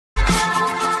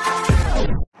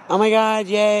Oh my god,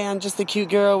 yay, I'm just a cute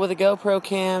girl with a GoPro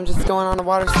cam just going on a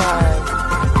water slide.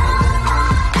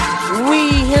 Wee,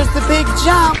 here's the big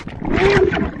jump.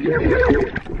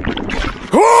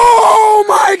 Oh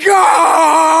my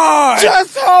god!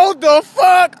 Just hold the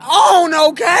fuck on,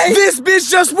 okay? This bitch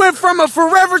just went from a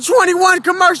Forever 21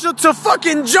 commercial to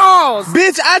fucking Jaws.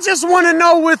 Bitch, I just want to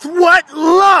know with what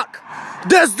luck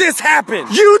does this happen?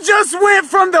 You just went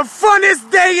from the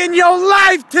funnest day in your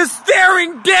life to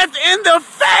staring death in the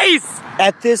face!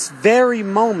 At this very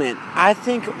moment, I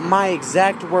think my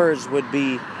exact words would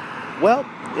be, well,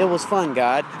 it was fun,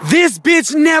 God. This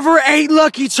bitch never ate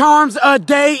Lucky Charms a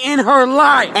day in her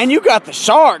life. And you got the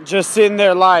shark just sitting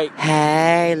there like,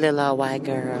 Hey, little old white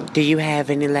girl. Do you have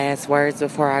any last words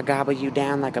before I gobble you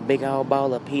down like a big old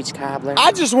bowl of peach cobbler?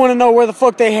 I just want to know where the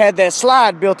fuck they had that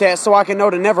slide built at so I can know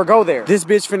to never go there. This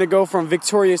bitch finna go from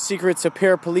Victoria's Secret to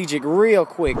paraplegic real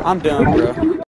quick. I'm done, bro.